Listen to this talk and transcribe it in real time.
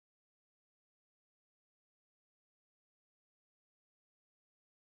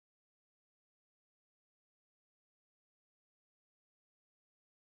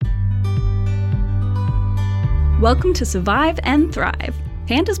Welcome to Survive and Thrive,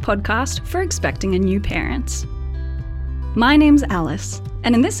 Panda's podcast for expecting and new parents. My name's Alice,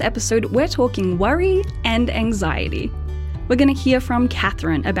 and in this episode, we're talking worry and anxiety. We're going to hear from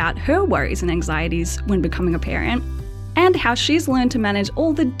Catherine about her worries and anxieties when becoming a parent, and how she's learned to manage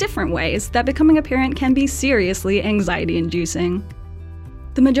all the different ways that becoming a parent can be seriously anxiety-inducing.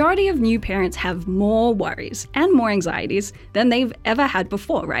 The majority of new parents have more worries and more anxieties than they've ever had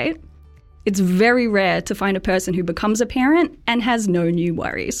before, right? It's very rare to find a person who becomes a parent and has no new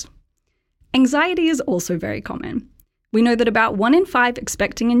worries. Anxiety is also very common. We know that about 1 in 5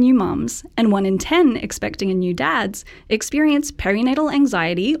 expecting and new mums and 1 in 10 expecting and new dads experience perinatal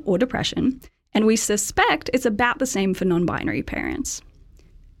anxiety or depression, and we suspect it's about the same for non-binary parents.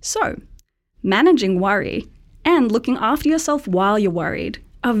 So, managing worry and looking after yourself while you're worried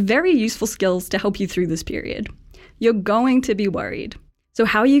are very useful skills to help you through this period. You're going to be worried. So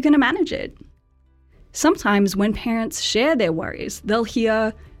how are you going to manage it? Sometimes when parents share their worries, they'll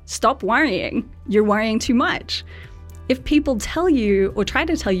hear, "Stop worrying, you're worrying too much." If people tell you or try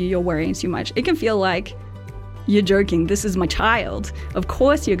to tell you you're worrying too much, it can feel like, "You're joking, this is my child. Of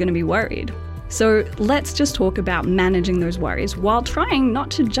course you're going to be worried." So let's just talk about managing those worries while trying not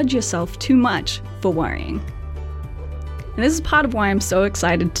to judge yourself too much for worrying. And this is part of why I'm so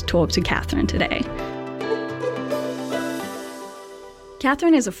excited to talk to Catherine today.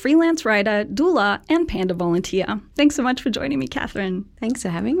 Catherine is a freelance writer, doula, and Panda volunteer. Thanks so much for joining me, Catherine. Thanks for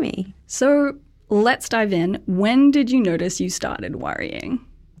having me. So let's dive in. When did you notice you started worrying?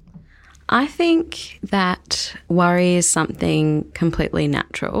 I think that worry is something completely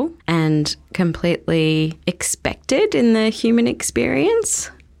natural and completely expected in the human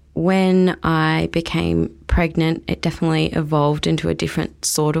experience. When I became pregnant, it definitely evolved into a different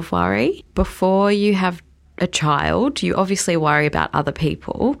sort of worry. Before you have a child, you obviously worry about other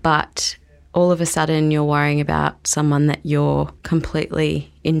people, but all of a sudden you're worrying about someone that you're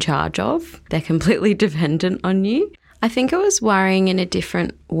completely in charge of. They're completely dependent on you. I think I was worrying in a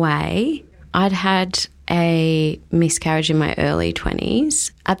different way. I'd had a miscarriage in my early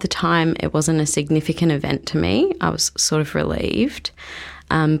 20s. At the time, it wasn't a significant event to me. I was sort of relieved.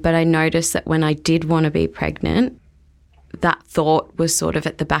 But I noticed that when I did want to be pregnant, that thought was sort of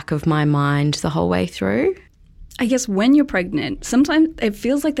at the back of my mind the whole way through. I guess when you're pregnant, sometimes it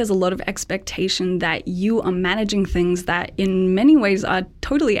feels like there's a lot of expectation that you are managing things that in many ways are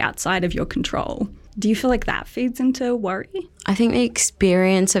totally outside of your control. Do you feel like that feeds into worry? I think the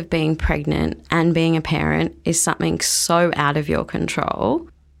experience of being pregnant and being a parent is something so out of your control.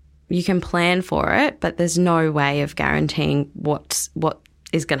 You can plan for it, but there's no way of guaranteeing what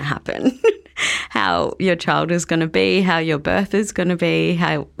is going to happen. How your child is going to be, how your birth is going to be,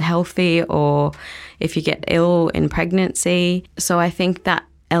 how healthy or if you get ill in pregnancy. So I think that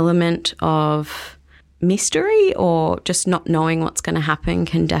element of mystery or just not knowing what's going to happen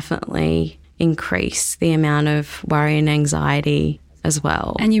can definitely increase the amount of worry and anxiety as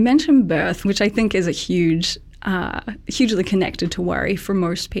well. And you mentioned birth, which I think is a hugely connected to worry for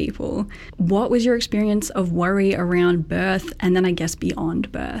most people. What was your experience of worry around birth and then I guess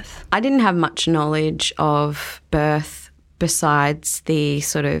beyond birth? I didn't have much knowledge of birth besides the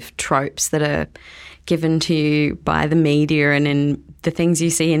sort of tropes that are given to you by the media and in the things you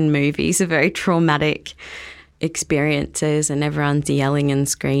see in movies are very traumatic experiences and everyone's yelling and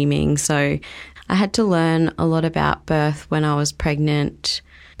screaming. So I had to learn a lot about birth when I was pregnant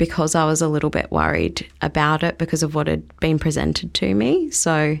because I was a little bit worried about it because of what had been presented to me.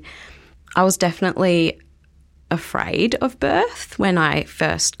 So I was definitely afraid of birth when I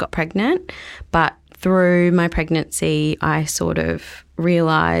first got pregnant, but through my pregnancy, I sort of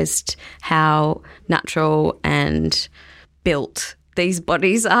realised how natural and built these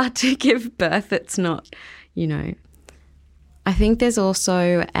bodies are to give birth. It's not, I think there's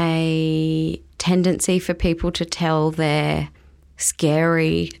also a tendency for people to tell their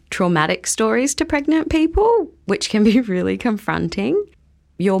scary, traumatic stories to pregnant people, which can be really confronting.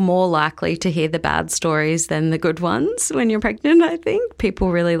 You're more likely to hear the bad stories than the good ones when you're pregnant, I think.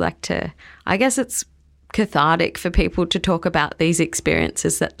 People really like to, I guess it's cathartic for people to talk about these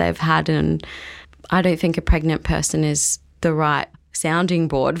experiences that they've had, and I don't think a pregnant person is the right sounding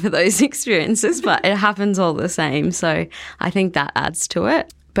board for those experiences, but it happens all the same. So I think that adds to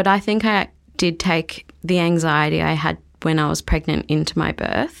it. But I think I did take the anxiety I had when I was pregnant into my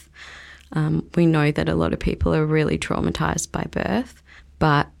birth. We know that a lot of people are really traumatised by birth,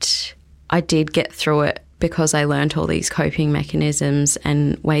 but I did get through it because I learned all these coping mechanisms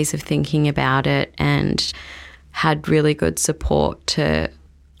and ways of thinking about it and had really good support to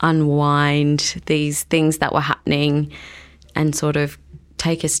unwind these things that were happening and sort of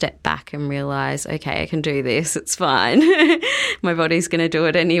take a step back and realize, okay, I can do this. It's fine. My body's going to do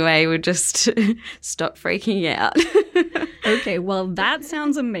it anyway. We'll just stop freaking out. Okay, well, that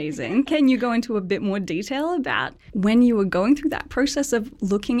sounds amazing. Can you go into a bit more detail about when you were going through that process of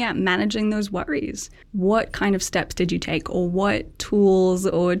looking at managing those worries? What kind of steps did you take, or what tools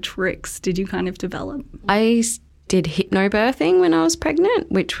or tricks did you kind of develop? I did hypnobirthing when I was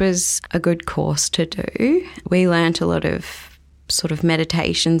pregnant, which was a good course to do. We learnt a lot of sort of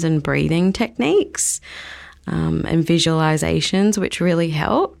meditations and breathing techniques and visualizations, which really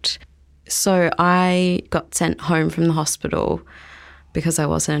helped. So I got sent home from the hospital because I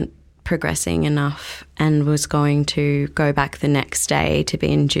wasn't progressing enough and was going to go back the next day to be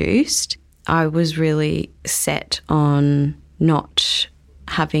induced. I was really set on not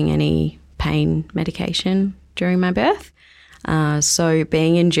having any pain medication during my birth. So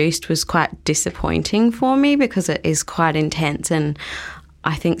being induced was quite disappointing for me because it is quite intense, and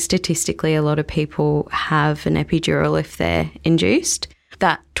I think statistically a lot of people have an epidural if they're induced.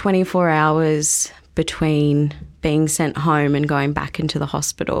 That 24 hours between being sent home and going back into the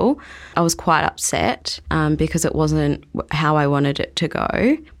hospital, I was quite upset because it wasn't how I wanted it to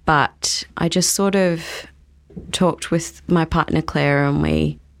go. But I just sort of talked with my partner Claire, and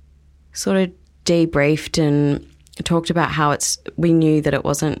we sort of debriefed and talked about how we knew that it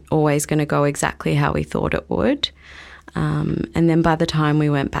wasn't always going to go exactly how we thought it would. And then by the time we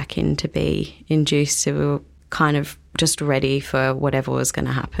went back in to be induced, we were kind of just ready for whatever was going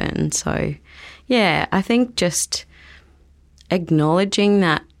to happen. So, yeah, I think just acknowledging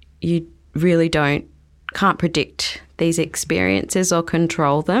that you really can't predict these experiences or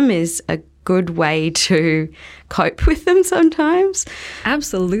control them is a good way to cope with them sometimes.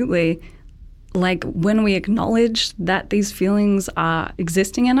 Absolutely. Like when we acknowledge that these feelings are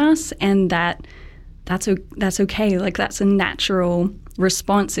existing in us and that's okay. Like that's a natural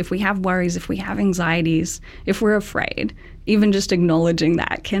response. If we have worries, if we have anxieties, if we're afraid, even just acknowledging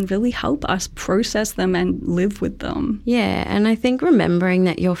that can really help us process them and live with them. Yeah, and I think remembering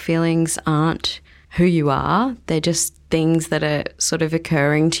that your feelings aren't who you are. They're just things that are sort of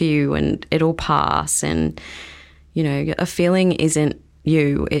occurring to you, and it'll pass. And, you know, a feeling isn't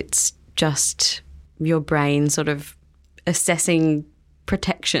you. It's just your brain sort of assessing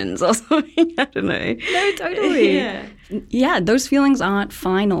protections or something. I don't know. No, totally. Yeah, those feelings aren't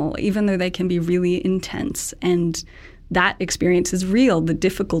final, even though they can be really intense. And that experience is real. The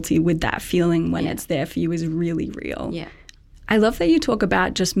difficulty with that feeling when it's there for you is really real. Yeah. I love that you talk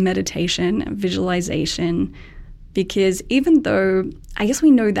about just meditation and visualization, because even though I guess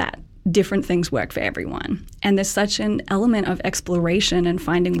we know that different things work for everyone, and there's such an element of exploration and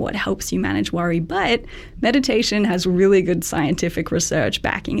finding what helps you manage worry, but meditation has really good scientific research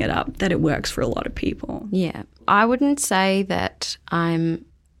backing it up that it works for a lot of people. Yeah. I wouldn't say that I'm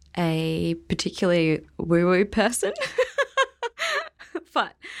a particularly woo-woo person,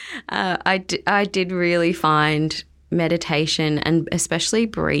 but I did really find meditation and especially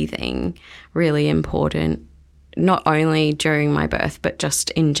breathing really important, not only during my birth but just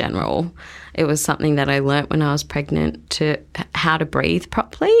in general. It was something that I learnt when I was pregnant, to how to breathe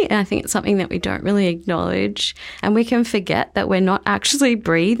properly, and I think it's something that we don't really acknowledge, and we can forget that we're not actually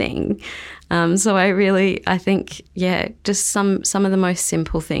breathing. So I think, just some of the most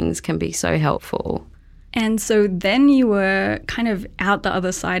simple things can be so helpful. And so then you were kind of out the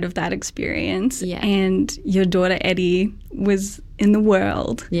other side of that experience, and your daughter Eddie was in the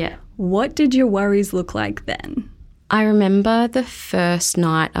world. Yeah. What did your worries look like then? I remember the first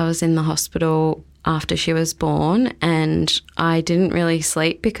night I was in the hospital after she was born, and I didn't really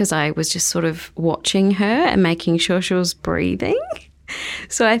sleep because I was just sort of watching her and making sure she was breathing.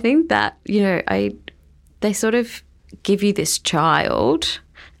 So I think that, you know, they sort of give you this child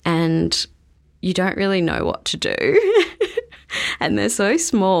and you don't really know what to do. And they're so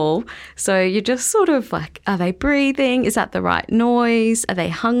small. So you're just sort of like, are they breathing? Is that the right noise? Are they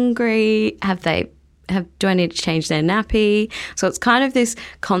hungry? Do I need to change their nappy? So it's kind of this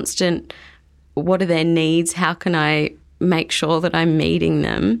constant, what are their needs? How can I make sure that I'm meeting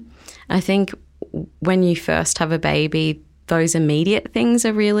them? I think when you first have a baby, those immediate things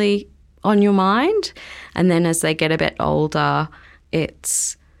are really on your mind. And then as they get a bit older,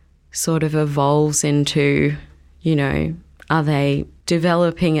 it's sort of evolves into, you know, are they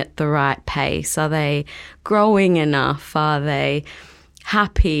developing at the right pace? Are they growing enough? Are they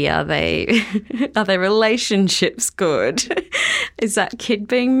happy? Are their relationships good? Is that kid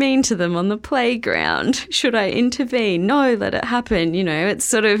being mean to them on the playground? Should I intervene? No, let it happen. You know, it's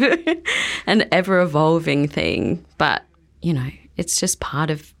sort of an ever-evolving thing. But, you know, it's just part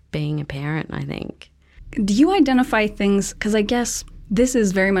of being a parent, I think. Do you identify things, because I guess this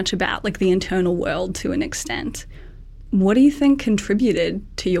is very much about like the internal world to an extent. What do you think contributed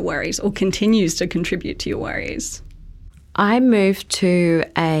to your worries or continues to contribute to your worries? I moved to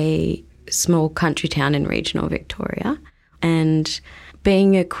a small country town in regional Victoria, and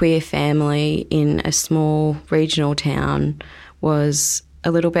being a queer family in a small regional town was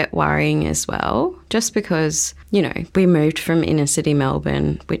a little bit worrying as well, just because, you know, we moved from inner city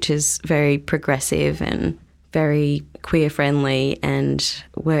Melbourne, which is very progressive and very queer friendly, and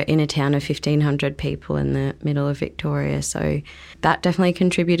we're in a town of 1,500 people in the middle of Victoria. So that definitely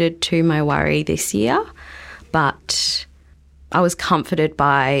contributed to my worry this year. But I was comforted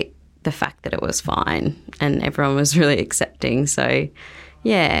by the fact that it was fine and everyone was really accepting. So,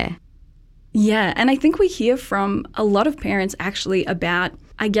 yeah. Yeah, and I think we hear from a lot of parents actually about,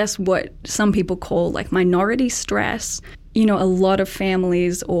 I guess, what some people call like minority stress. You know, a lot of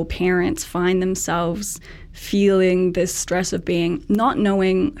families or parents find themselves feeling this stress of being not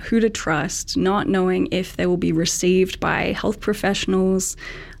knowing who to trust, not knowing if they will be received by health professionals,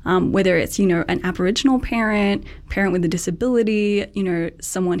 whether it's, you know, an Aboriginal parent with a disability, you know,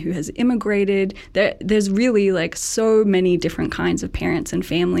 someone who has immigrated. There's really like so many different kinds of parents and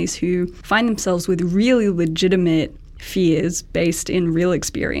families who find themselves with really legitimate fears based in real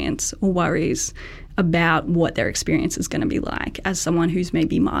experience or worries about what their experience is going to be like as someone who's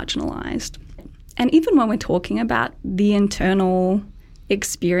maybe marginalized. And even when we're talking about the internal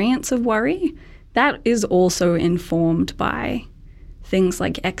experience of worry, that is also informed by things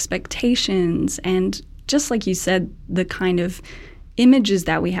like expectations and, just like you said, the kind of images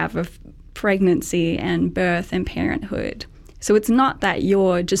that we have of pregnancy and birth and parenthood. So it's not that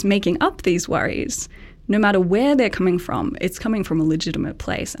you're just making up these worries. No matter where they're coming from, it's coming from a legitimate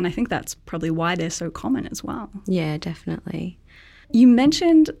place. And I think that's probably why they're so common as well. Yeah, definitely. You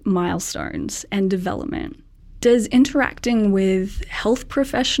mentioned milestones and development. Does interacting with health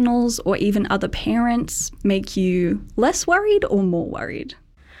professionals or even other parents make you less worried or more worried?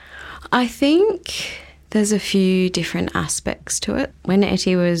 I think there's a few different aspects to it. When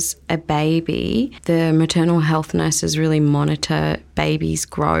Etty was a baby, the maternal health nurses really monitor babies'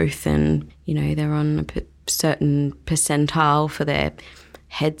 growth, and, you know, they're on a certain percentile for their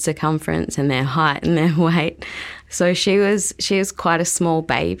head circumference and their height and their weight. So she was quite a small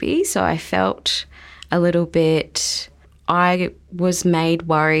baby, so I felt a little bit, I was made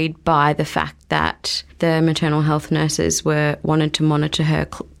worried by the fact that the maternal health nurses wanted to monitor her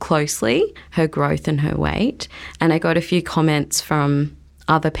closely, her growth and her weight. And I got a few comments from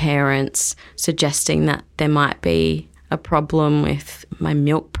other parents suggesting that there might be a problem with my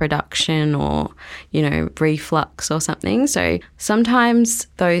milk production or, you know, reflux or something. So sometimes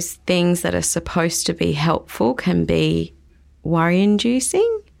those things that are supposed to be helpful can be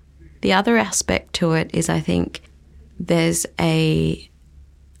worry-inducing. The other aspect to it is, I think, there's an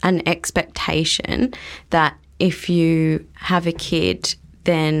expectation that if you have a kid,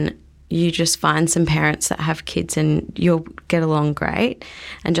 then you just find some parents that have kids and you'll get along great.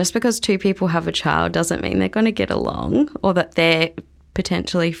 And just because two people have a child doesn't mean they're going to get along or that they're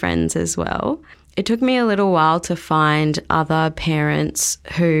potentially friends as well. It took me a little while to find other parents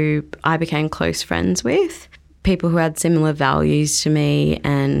who I became close friends with, people who had similar values to me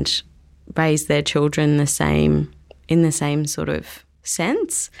and raise their children in the same sort of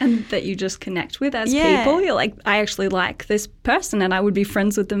sense. And that you just connect with as people. You're like, I actually like this person and I would be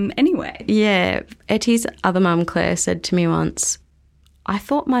friends with them anyway. Yeah. Etty's other mum, Claire, said to me once, I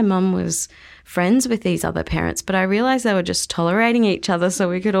thought my mum was friends with these other parents, but I realised they were just tolerating each other so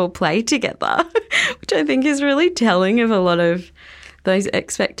we could all play together, which I think is really telling of a lot of those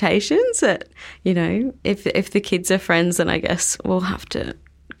expectations that, you know, if the kids are friends, then I guess we'll have to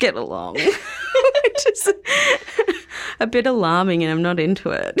get along, which is a bit alarming and I'm not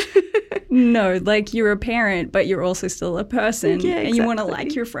into it. No, like you're a parent, but you're also still a person. Yeah, exactly. And you want to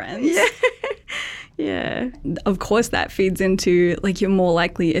like your friends. Yeah. Yeah. Of course that feeds into, like, you're more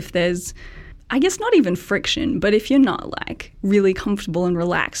likely if there's, I guess not even friction, but if you're not like really comfortable and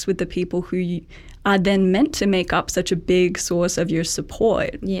relaxed with the people who are then meant to make up such a big source of your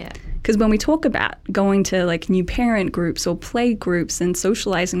support. Yeah. Because when we talk about going to like new parent groups or play groups and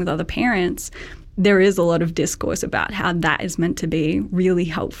socializing with other parents, there is a lot of discourse about how that is meant to be really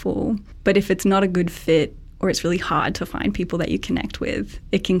helpful. But if it's not a good fit or it's really hard to find people that you connect with,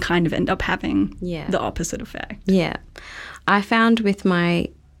 it can kind of end up having the opposite effect. Yeah. I found with my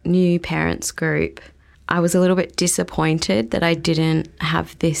new parents group, I was a little bit disappointed that I didn't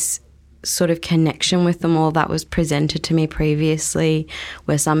have this sort of connection with them all that was presented to me previously,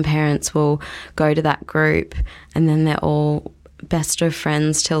 where some parents will go to that group and then they're all best of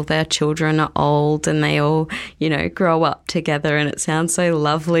friends till their children are old and they all, grow up together, and it sounds so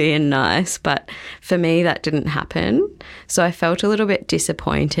lovely and nice. But for me, that didn't happen. So I felt a little bit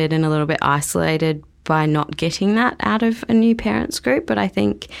disappointed and a little bit isolated by not getting that out of a new parents group. But I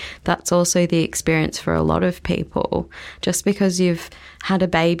think that's also the experience for a lot of people. Just because you've had a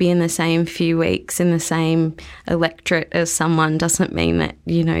baby in the same few weeks in the same electorate as someone doesn't mean that,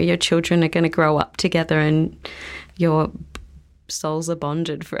 your children are going to grow up together and your souls are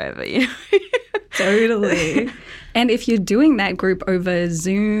bonded forever. Totally. And if you're doing that group over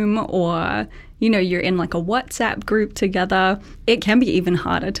Zoom or you're in like a WhatsApp group together, it can be even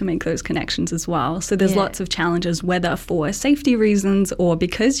harder to make those connections as well. So there's lots of challenges, whether for safety reasons or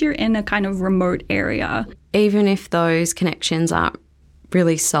because you're in a kind of remote area. Even if those connections aren't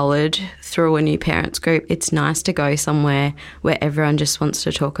really solid through a new parents group, it's nice to go somewhere where everyone just wants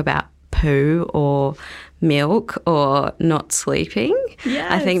to talk about poo or milk or not sleeping.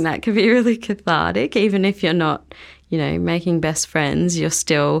 Yes. I think that could be really cathartic. Even if you're not, making best friends, you're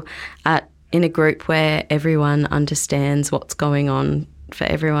still in a group where everyone understands what's going on for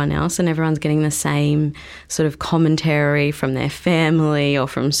everyone else and everyone's getting the same sort of commentary from their family or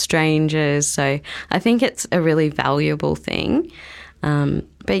from strangers. So I think it's a really valuable thing.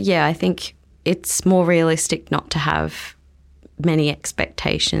 But yeah, I think it's more realistic not to have many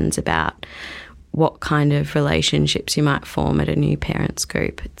expectations about what kind of relationships you might form at a new parents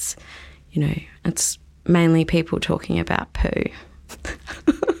group. It's, it's mainly people talking about poo.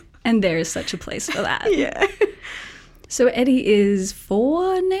 And there is such a place for that. Yeah. So Eddie is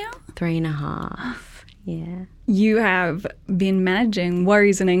 4 now? 3.5, yeah. You have been managing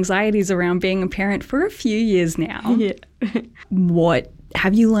worries and anxieties around being a parent for a few years now. Yeah. What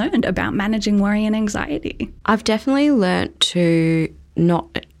have you learned about managing worry and anxiety? I've definitely learnt to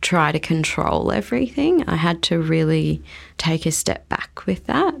not try to control everything. I had to really take a step back with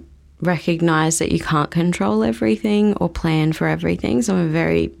that, recognise that you can't control everything or plan for everything. So I'm a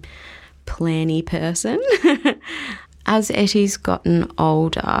very planny person. As Ettie's gotten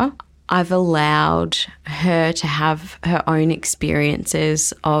older, I've allowed her to have her own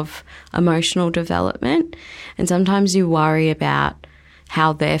experiences of emotional development. And sometimes you worry about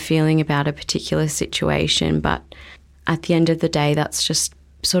how they're feeling about a particular situation, but at the end of the day, that's just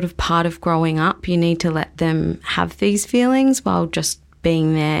sort of part of growing up. You need to let them have these feelings while just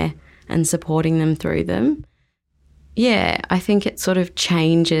being there and supporting them through them. Yeah, I think it sort of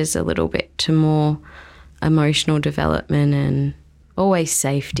changes a little bit to more emotional development and always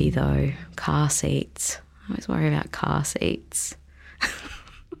safety though. Car seats. I always worry about car seats.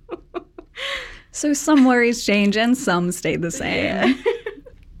 So some worries change and some stay the same. Yeah.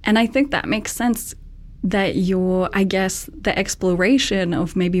 And I think that makes sense that the exploration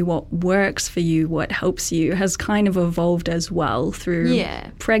of maybe what works for you, what helps you, has kind of evolved as well through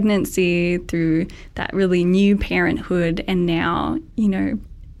pregnancy, through that really new parenthood, and now,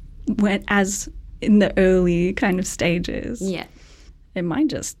 as in the early kind of stages. Yeah. It might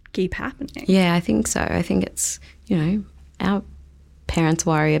just keep happening. Yeah, I think so. I think it's, our parents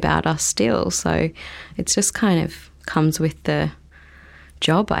worry about us still, so it's just kind of comes with the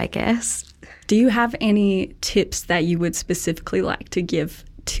job, I guess. Do you have any tips that you would specifically like to give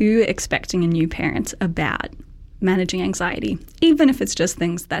to expecting and new parents about managing anxiety, even if it's just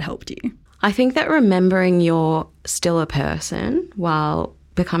things that helped you? I think that remembering you're still a person while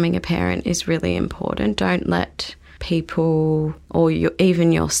becoming a parent is really important. Don't let people or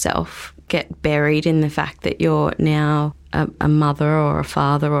even yourself get buried in the fact that you're now a mother or a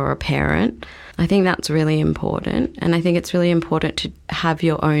father or a parent. I think that's really important, and I think it's really important to have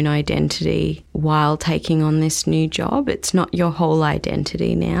your own identity while taking on this new job. It's not your whole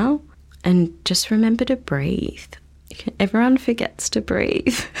identity now. And just remember to breathe. Everyone forgets to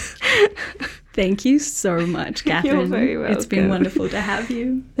breathe. Thank you so much, Catherine. You're very welcome. It's been wonderful to have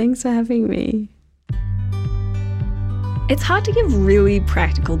you. Thanks for having me. It's hard to give really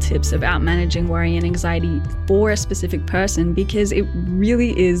practical tips about managing worry and anxiety for a specific person because it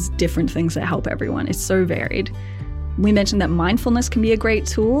really is different things that help everyone. It's so varied. We mentioned that mindfulness can be a great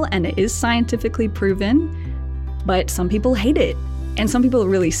tool and it is scientifically proven, but some people hate it. And some people are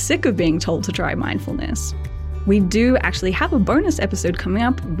really sick of being told to try mindfulness. We do actually have a bonus episode coming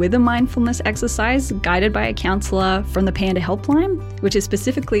up with a mindfulness exercise guided by a counsellor from the Panda Helpline, which is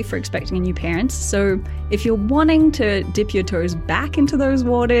specifically for expecting new parents. So if you're wanting to dip your toes back into those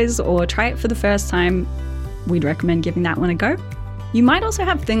waters or try it for the first time, we'd recommend giving that one a go. You might also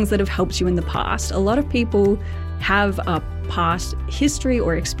have things that have helped you in the past. A lot of people have a past history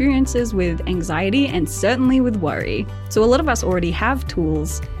or experiences with anxiety and certainly with worry. So a lot of us already have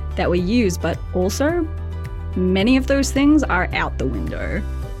tools that we use, but also many of those things are out the window.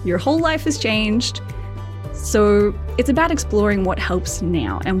 Your whole life has changed. So it's about exploring what helps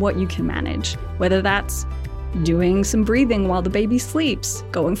now and what you can manage, whether that's doing some breathing while the baby sleeps,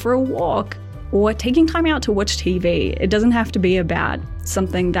 going for a walk, or taking time out to watch TV. It doesn't have to be about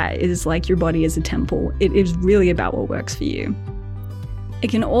something that is like your body is a temple. It is really about what works for you. It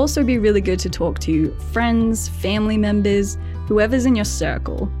can also be really good to talk to friends, family members, whoever's in your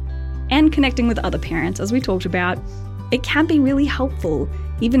circle, and connecting with other parents, as we talked about. It can be really helpful,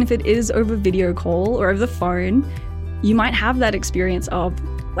 even if it is over video call or over the phone. You might have that experience of,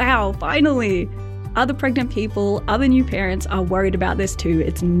 wow, finally, other pregnant people, other new parents are worried about this too.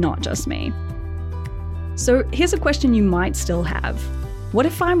 It's not just me. So here's a question you might still have. What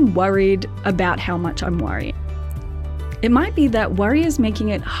if I'm worried about how much I'm worrying? It might be that worry is making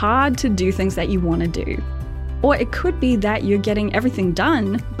it hard to do things that you want to do. Or it could be that you're getting everything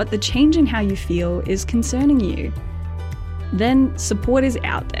done, but the change in how you feel is concerning you. Then support is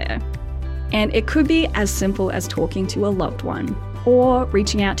out there. And it could be as simple as talking to a loved one or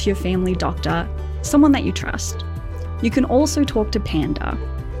reaching out to your family doctor, someone that you trust. You can also talk to Panda.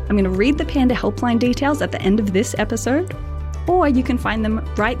 I'm going to read the Panda helpline details at the end of this episode, or you can find them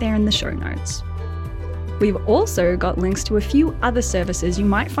right there in the show notes. We've also got links to a few other services you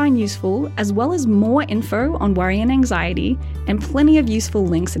might find useful, as well as more info on worry and anxiety, and plenty of useful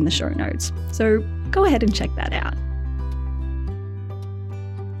links in the show notes. So go ahead and check that out.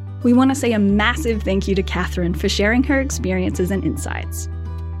 We want to say a massive thank you to Catherine for sharing her experiences and insights.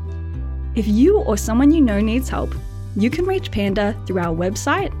 If you or someone you know needs help, you can reach Panda through our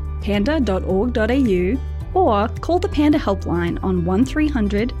website, panda.org.au, or call the Panda helpline on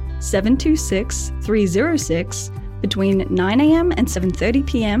 1300 726 306 between 9am and 7:30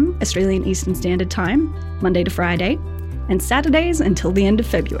 p.m. Australian Eastern Standard Time, Monday to Friday, and Saturdays until the end of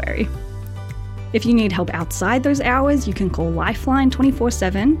February. If you need help outside those hours, you can call Lifeline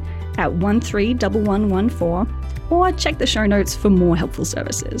 24/7 at 131114, or check the show notes for more helpful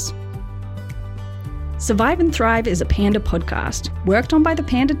services. Survive and Thrive is a Panda podcast, worked on by the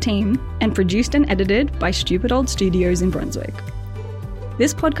Panda team and produced and edited by Stupid Old Studios in Brunswick.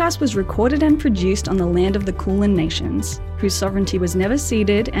 This podcast was recorded and produced on the land of the Kulin Nations, whose sovereignty was never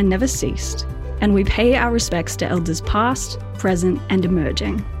ceded and never ceased, and we pay our respects to elders past, present, and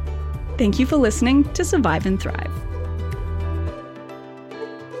emerging. Thank you for listening to Survive and Thrive.